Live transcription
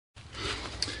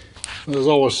As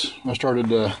always, I started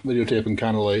videotaping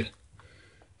kind of late.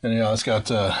 Anyhow, it's got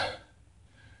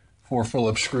 4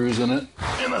 Phillips screws in it,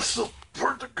 and that's the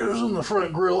part that goes in the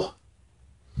front grill.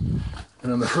 And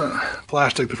then the front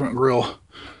plastic, the front grill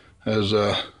has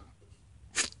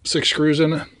 6 screws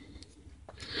in it.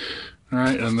 All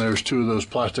right, and there's 2 of those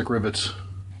plastic rivets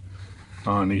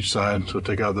on each side. So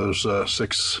take out those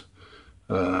 6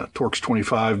 Torx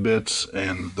 25 bits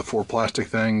and the 4 plastic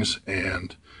things,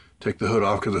 and take the hood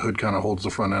off because the hood kind of holds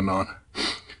the front end on,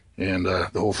 and the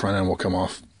whole front end will come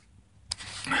off.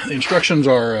 The instructions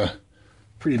are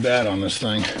pretty bad on this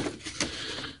thing.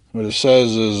 What it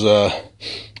says is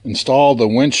install the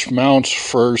winch mounts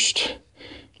first,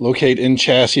 locate in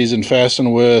chassis and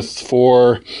fasten with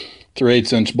 4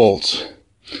 3/8 inch bolts.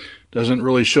 Doesn't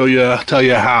really tell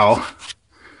you how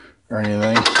or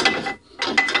anything.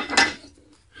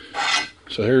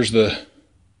 So here's the,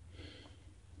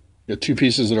 got 2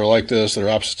 pieces that are like this that are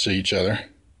opposite to each other,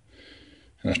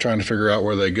 and I was trying to figure out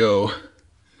where they go.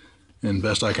 And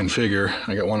best I can figure,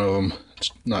 I got one of them,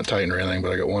 it's not tightened or anything,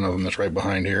 but I got one of them that's right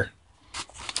behind here.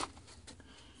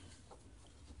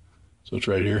 So it's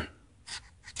right here.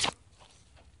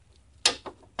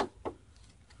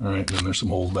 All right, then there's some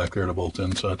holes back there to bolt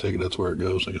in, so I take it that's where it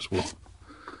goes. I guess we'll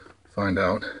find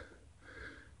out.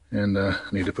 And I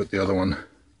need to put the other one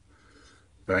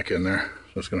back in there.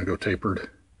 So it's going to go tapered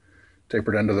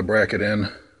end of the bracket in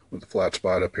with the flat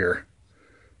spot up here.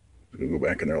 It's going to go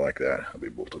back in there like that. It'll be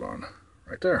bolted on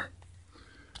right there.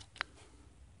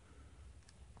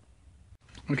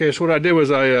 Okay, so what I did was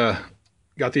I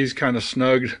got these kind of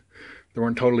snugged. They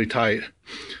weren't totally tight,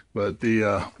 but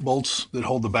the bolts that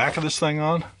hold the back of this thing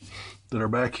on, that are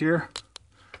back here,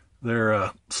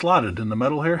 they're slotted in the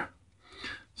metal here.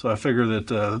 So I figure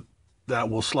that that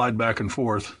will slide back and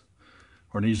forth,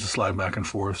 or needs to slide back and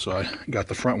forth. So I got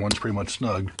the front ones pretty much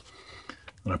snugged,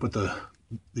 and I put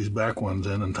these back ones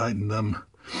in and tightened them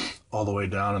all the way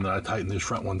down, and then I tightened these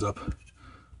front ones up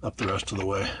the rest of the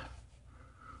way.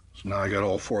 So now I got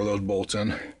all 4 of those bolts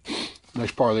in.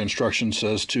 Next part of the instruction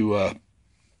says to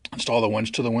install the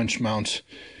winch to the winch mounts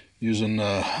using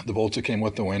the bolts that came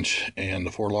with the winch and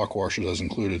the 4 lock washers as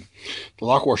included. The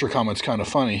lock washer comment's kind of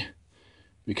funny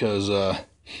because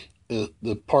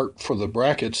the part for the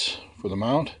brackets for the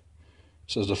mount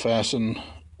says to fasten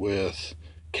with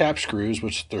cap screws,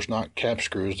 which there's not cap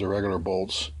screws, they're regular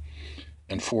bolts,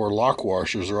 and 4 lock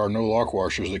washers. There are no lock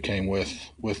washers that came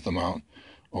with the mount,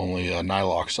 only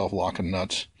nylock, self-locking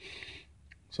nuts.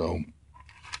 So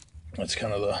that's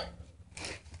kind of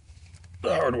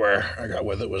the hardware I got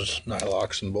with it, was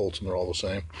nylocks and bolts, and they're all the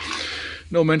same.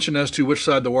 No mention as to which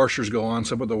side the washers go on,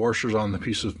 so I put the washers on the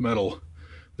piece of metal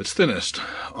that's thinnest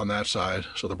on that side,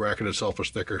 so the bracket itself is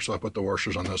thicker, so I put the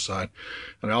washers on this side.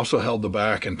 And I also held the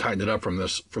back and tightened it up from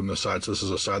this side, so this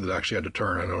is a side that actually had to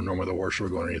turn. I know normally the washer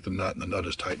would go underneath the nut, and the nut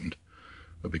is tightened,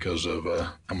 but because of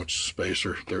how much space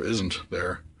there isn't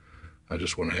there, I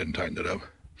just went ahead and tightened it up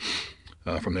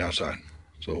from the outside.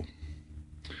 So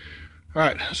all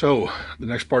right, so the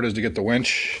next part is to get the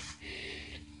winch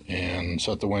and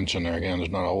set the winch in there. Again, there's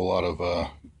not a whole lot of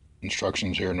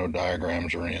instructions here, no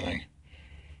diagrams or anything.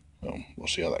 So we'll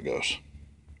see how that goes.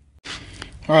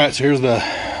 All right, so here's the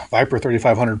Viper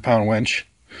 3,500 pound winch.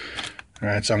 All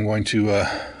right, so I'm going to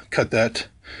cut that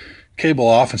cable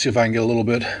off and see if I can get a little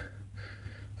bit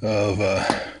of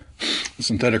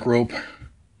synthetic rope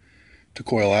to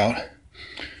coil out.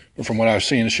 But from what I've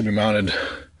seen, it should be mounted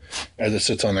as it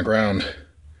sits on the ground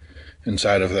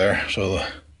inside of there. So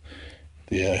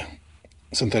the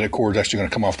synthetic cord is actually going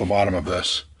to come off the bottom of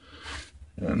this.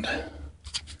 And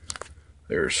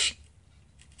there's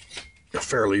a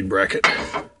fair lead bracket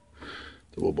that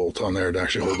will bolt on there to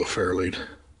actually hold the fair lead.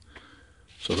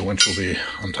 So the winch will be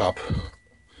on top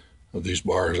of these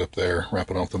bars up there,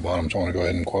 wrapping off the bottom. So I want to go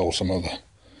ahead and coil some of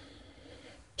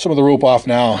the rope off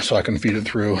now so I can feed it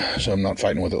through, so I'm not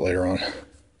fighting with it later on.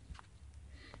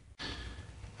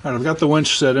 All right, I've got the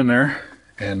winch set in there,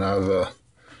 and I've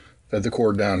fed the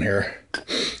cord down here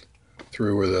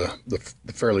through where the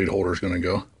fair lead holder is going to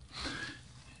go.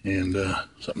 And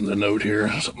something to note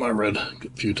here, something I read a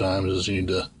few times, is you need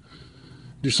to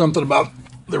do something about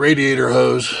the radiator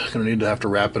hose. Going to need to have to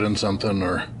wrap it in something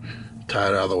or tie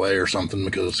it out of the way or something,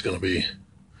 because it's going to be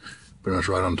pretty much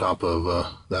right on top of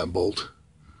that bolt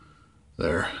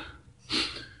there.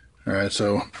 All right,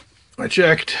 so I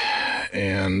checked,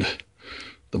 and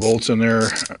the bolts in there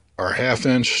are 1/2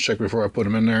 inch. Check before I put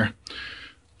them in there.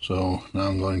 So now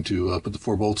I'm going to put the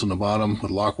 4 bolts in the bottom with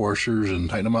lock washers and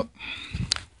tighten them up.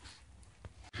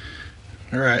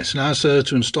 All right, so now it says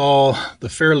to install the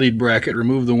fair lead bracket,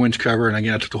 remove the winch cover, and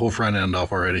again I took the whole front end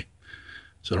off already,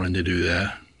 so I don't need to do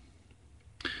that.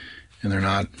 and they're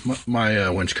not. My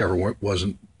winch cover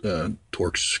wasn't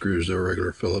Torx screws, they were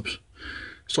regular Phillips.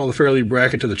 Install the fairlead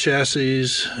bracket to the chassis,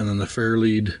 and then the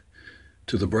fairlead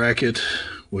to the bracket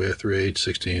with 3/8,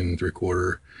 16,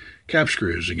 3/4 cap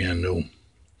screws. Again, no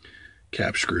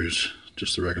cap screws,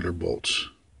 just the regular bolts.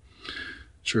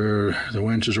 Sure, the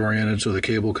winch is oriented so the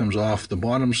cable comes off the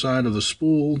bottom side of the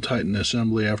spool. Tighten the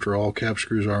assembly after all cap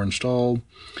screws are installed.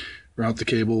 Route the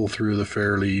cable through the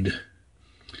fairlead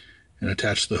and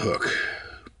attach the hook.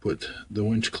 Put the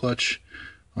winch clutch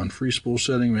on free spool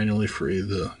setting. Manually free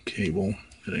the cable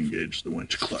and engage the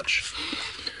winch clutch.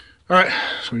 Alright,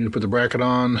 so we need to put the bracket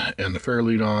on and the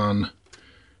fairlead on,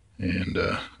 and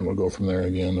we'll go from there.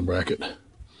 Again, the bracket,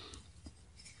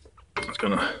 it's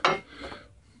going to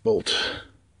bolt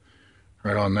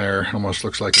right on there. It almost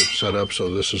looks like it's set up,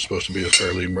 so this is supposed to be a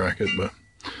fairlead bracket, but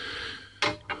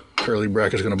fairlead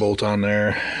bracket is going to bolt on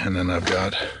there, and then I've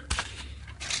got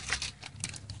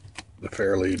the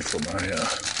fairlead for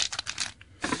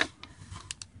my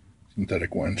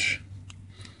synthetic winch.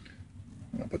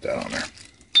 I'll put that on there.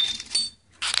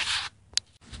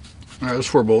 Alright, those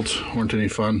 4 bolts weren't any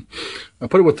fun. I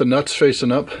put it with the nuts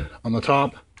facing up on the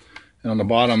top, and on the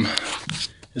bottom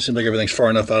it seems like everything's far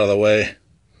enough out of the way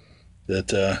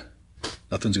that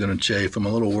nothing's going to chafe. I'm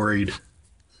a little worried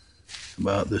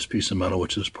about this piece of metal,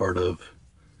 which is part of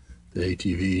the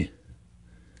ATV,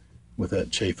 with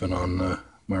that chafing on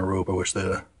my rope. I wish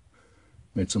they'd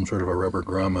made some sort of a rubber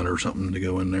grommet or something to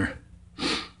go in there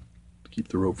to keep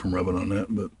the rope from rubbing on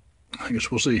that, but I guess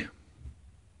we'll see.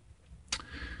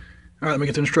 Alright, let me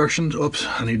get the instructions. Oops,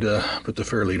 I need to put the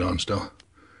fairlead on still.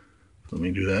 Let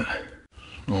me do that.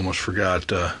 I almost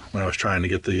forgot when I was trying to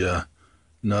get the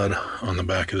nut on the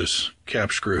back of this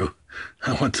cap screw.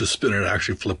 I went to spin it, I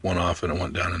actually flipped one off and it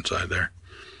went down inside there.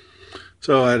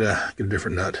 So I had to get a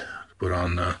different nut to put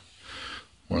on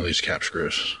one of these cap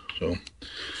screws. So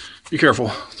be careful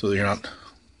so that you're not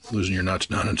losing your nuts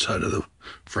down inside of the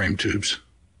frame tubes.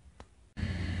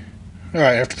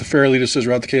 Alright, after the fairlead, it says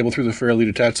route the cable through the fairlead,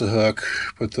 attach the hook,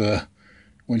 put the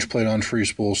winch plate on free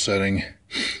spool setting,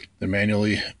 then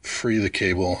manually free the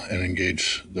cable and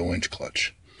engage the winch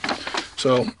clutch.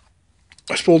 So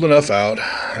I spooled enough out.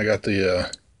 I got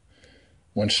the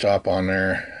winch stop on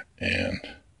there and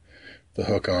the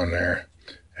hook on there.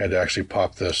 I had to actually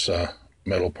pop this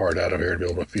metal part out of here to be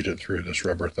able to feed it through this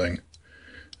rubber thing.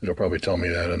 It'll probably tell me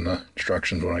that in the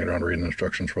instructions when I get around to reading the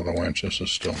instructions for the winch. This is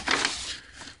still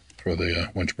for the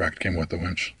winch bracket, came with the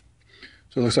winch.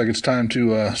 So it looks like it's time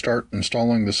to start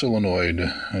installing the solenoid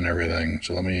and everything.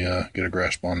 So let me get a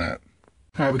grasp on that.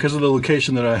 Alright, because of the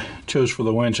location that I chose for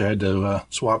the winch, I had to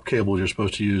swap cables. You're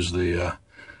supposed to use the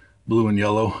blue and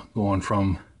yellow going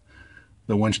from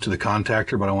the winch to the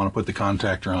contactor, but I want to put the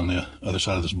contactor on the other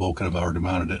side of this bulkhead. I've already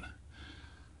mounted it.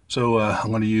 So I'm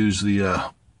going to use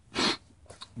the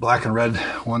black and red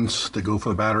ones that go for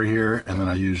the battery here, and then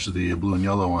I use the blue and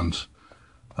yellow ones.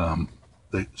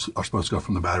 They are supposed to go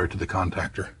from the battery to the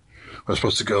contactor. They're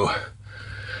supposed to go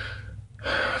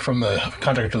from the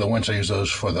contactor to the winch. I use those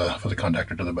for the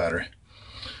contactor to the battery.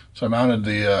 So I mounted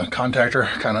the contactor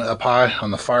kind of up high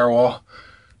on the firewall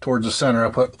towards the center. I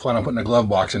plan on putting a glove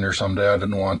box in here someday. I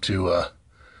didn't want to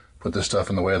put this stuff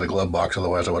in the way of the glove box,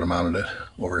 otherwise I would have mounted it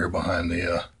over here behind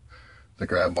the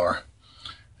grab bar.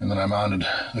 And then I mounted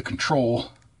the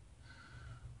control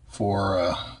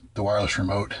for the wireless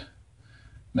remote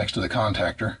next to the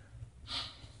contactor.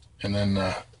 And then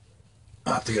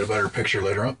I'll have to get a better picture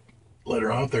later on.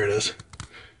 There it is.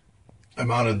 I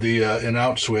mounted the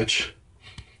in-out switch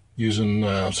using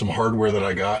some hardware that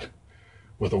I got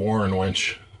with a Warren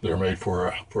winch. They're made for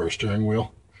a steering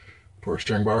wheel, for a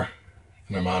steering bar.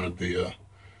 And I mounted the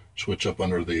switch up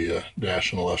under the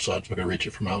dash on the left side so I could reach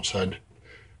it from outside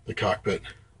the cockpit.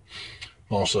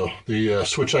 Also, the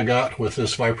switch I got with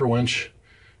this Viper winch,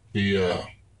 the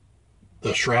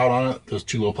shroud on it, those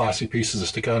 2 little plastic pieces that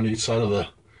stick out on each side of the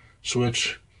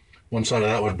switch, one side of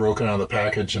that was broken out of the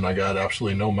package, and I got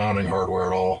absolutely no mounting hardware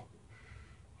at all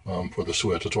for the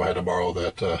switch. That's why I had to borrow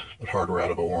that hardware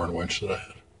out of a Warren winch that I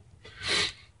had.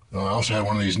 I also had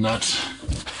one of these nuts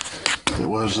that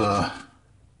was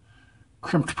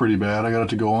crimped pretty bad. I got it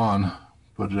to go on,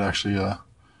 but it actually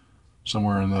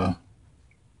somewhere in the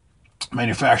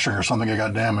manufacturing or something, it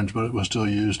got damaged, but it was still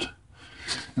used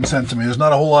and sent to me. There's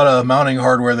not a whole lot of mounting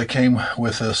hardware that came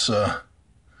with this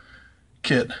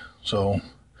kit, so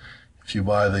if you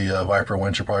buy the Viper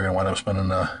winch, you're probably going to wind up spending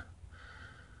a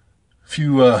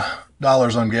few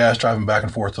dollars on gas driving back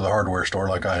and forth to the hardware store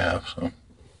like I have. So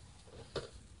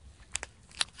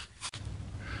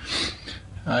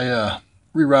I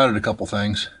rerouted a couple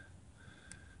things.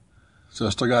 So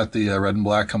I still got the red and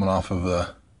black coming off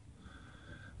of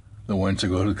the winch to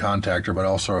go to the contactor, but I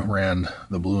also ran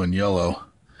the blue and yellow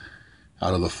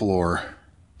out of the floor,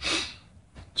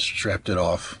 strapped it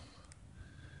off.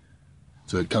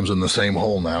 So it comes in the same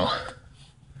hole now.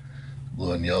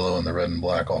 Blue and yellow and the red and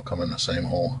black all come in the same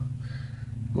hole.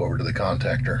 Go over to the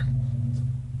contactor.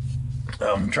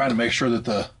 I'm trying to make sure that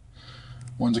the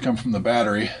ones that come from the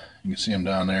battery, you can see them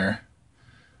down there,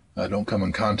 don't come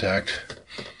in contact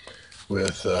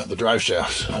with the drive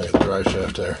shafts. I got the drive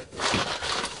shaft there.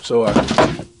 So I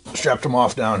strapped them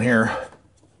off down here,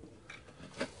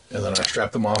 and then I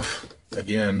strapped them off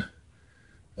again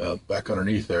back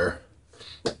underneath there,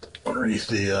 underneath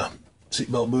the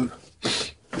seatbelt boot,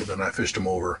 and then I fished them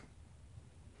over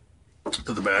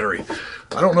to the battery.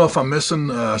 I don't know if I'm missing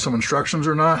some instructions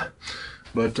or not,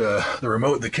 but the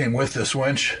remote that came with this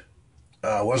winch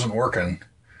wasn't working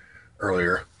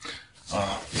earlier.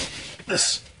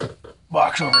 This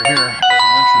box over here is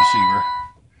a winch receiver,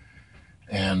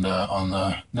 and on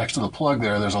the next to the plug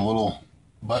there's a little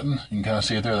button. You can kind of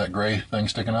see it there, that gray thing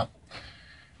sticking up.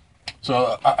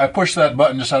 So I pushed that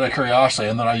button just out of curiosity,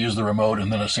 and then I used the remote,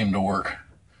 and then it seemed to work.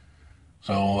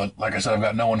 So like I said, I've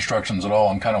got no instructions at all.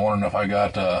 I'm kind of wondering if I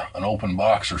got an open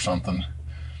box or something.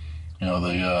 You know,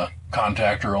 the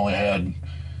contactor only had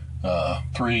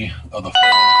 3 of the 4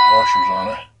 washers on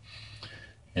it,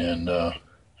 and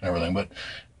everything. But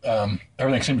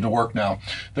everything seems to work now.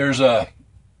 There's a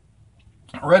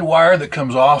red wire that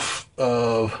comes off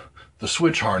of the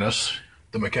switch harness,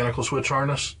 the mechanical switch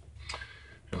harness.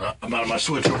 And I'm out of my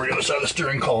switch over the other side of the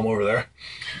steering column over there.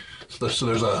 So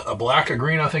there's a black, a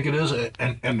green, I think it is,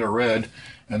 and a red.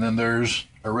 And then there's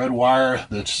a red wire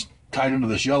that's tied into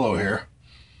this yellow here.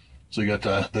 So you got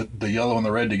the yellow and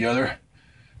the red together.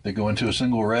 They go into a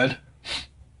single red.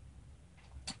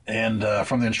 And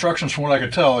from the instructions, from what I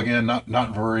could tell, again,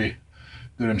 not very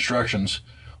good instructions,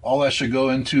 all that should go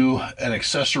into an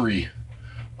accessory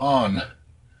on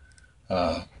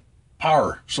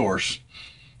power source.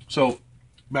 So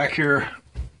back here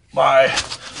by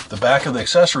the back of the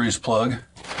accessories plug,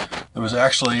 there was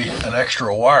actually an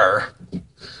extra wire.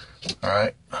 All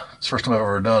right, it's the first time I've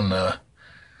ever done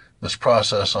this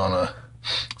process on a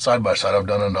side-by-side. I've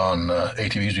done it on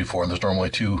ATVs before, and there's normally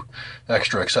 2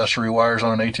 extra accessory wires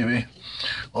on an ATV.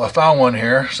 Well, I found one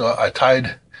here, so I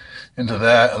tied into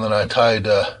that, and then I tied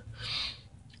the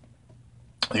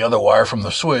other wire from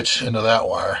the switch into that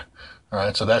wire. All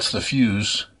right, so that's the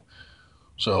fuse.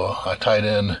 So I tied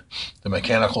in the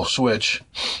mechanical switch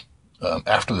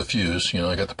after the fuse. You know,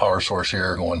 I got the power source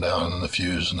here going down, and then the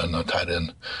fuse, and then I tied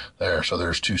in there. So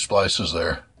there's 2 splices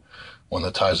there, one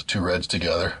that ties the 2 reds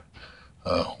together,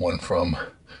 one from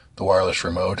the wireless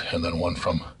remote, and then one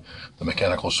from the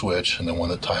mechanical switch, and then one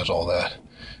that ties all that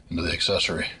into the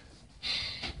accessory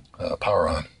power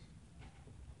on.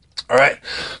 All right,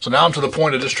 so now I'm to the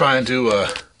point of just trying to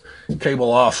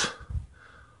cable off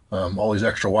all these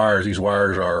extra wires. These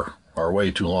wires are way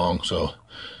too long, so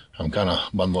I'm kind of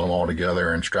bundling them all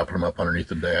together and strapping them up underneath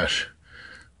the dash.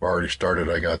 I've already started.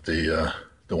 I got the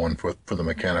one for the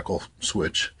mechanical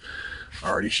switch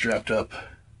already strapped up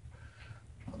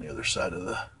on the other side of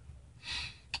the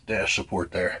dash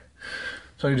support there.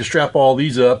 So I need to strap all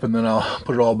these up, and then I'll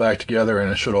put it all back together,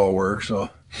 and it should all work. So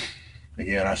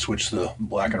again, I switched the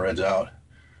black and reds out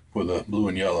for the blue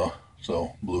and yellow.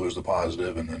 So blue is the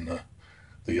positive, and then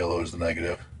the yellow is the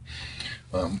negative.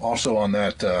 Also on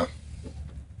that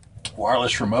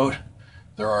wireless remote,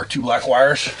 there are 2 black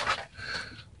wires.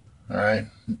 All right,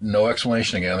 no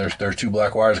explanation again. There's 2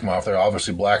 black wires come off there.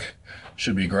 Obviously black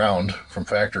should be ground from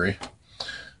factory.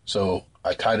 So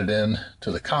I tied it in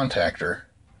to the contactor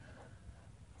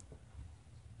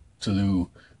to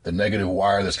the negative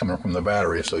wire that's coming from the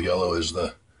battery. So yellow is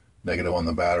the negative on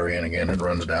the battery, and again it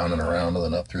runs down and around and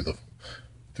then up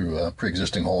through a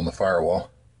pre-existing hole in the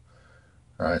firewall.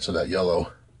 All right, so that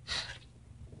yellow,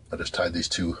 I just tied these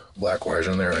 2 black wires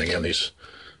in there, and again these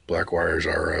black wires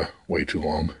are way too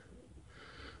long,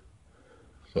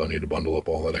 so I need to bundle up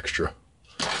all that extra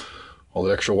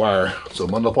wire. So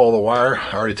bundle up all the wire.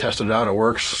 I already tested it out, it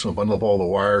works. So bundle up all the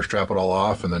wire, strap it all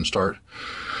off, and then start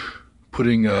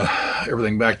putting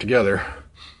everything back together,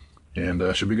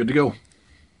 and should be good to go.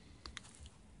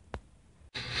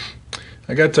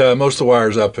 I got most of the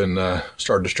wires up and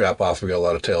started to strap off. We got a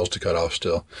lot of tails to cut off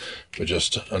still, but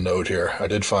just a note here. I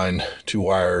did find 2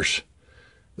 wires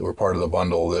that were part of the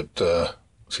bundle that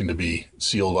seem to be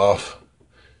sealed off,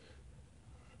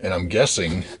 and I'm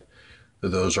guessing that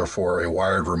those are for a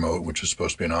wired remote, which is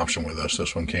supposed to be an option with this.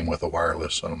 This one came with a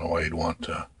wireless. I don't know why you'd want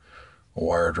a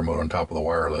wired remote on top of the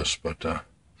wireless, but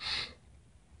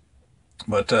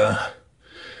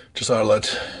just thought I'd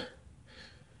let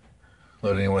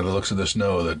let anyone that looks at this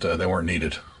know that they weren't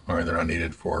needed. All right, they're not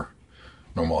needed for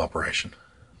normal operation.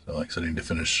 So like I said, I need to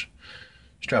finish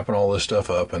strapping all this stuff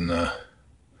up and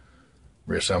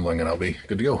reassembling, and I'll be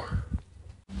good to go.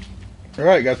 All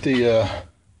right, got the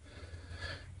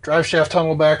drive shaft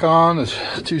tunnel back on,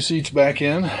 the 2 seats back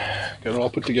in, got it all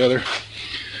put together.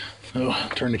 So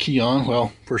turn the key on.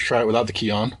 Well, first try it without the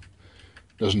key on.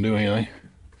 Doesn't do anything.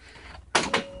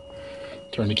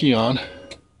 Turn the key on.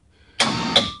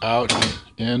 Out,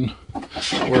 in,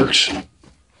 works.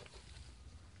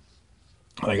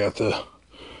 I got the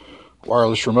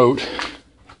wireless remote.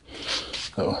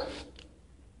 So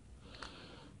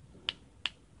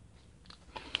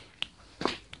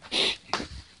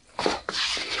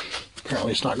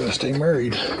apparently it's not going to stay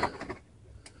married.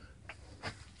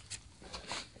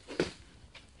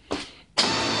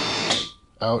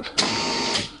 Out,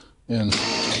 in.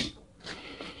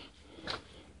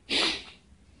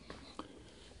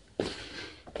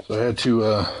 So I had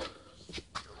to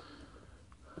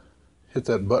hit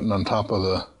that button on top of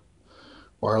the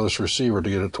wireless receiver to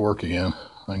get it to work again.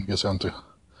 I guess I have to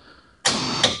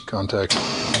contact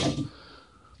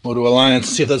Moto Alliance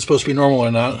and see if that's supposed to be normal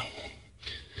or not.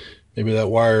 Maybe that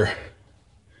wire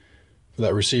for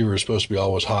that receiver is supposed to be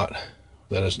always hot.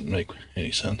 That doesn't make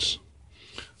any sense.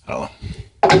 I don't know.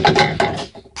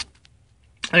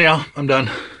 Anyhow, I'm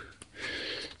done.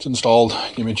 It's installed.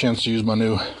 Give me a chance to use my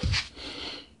new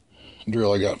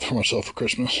drill I got for myself for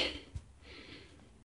Christmas.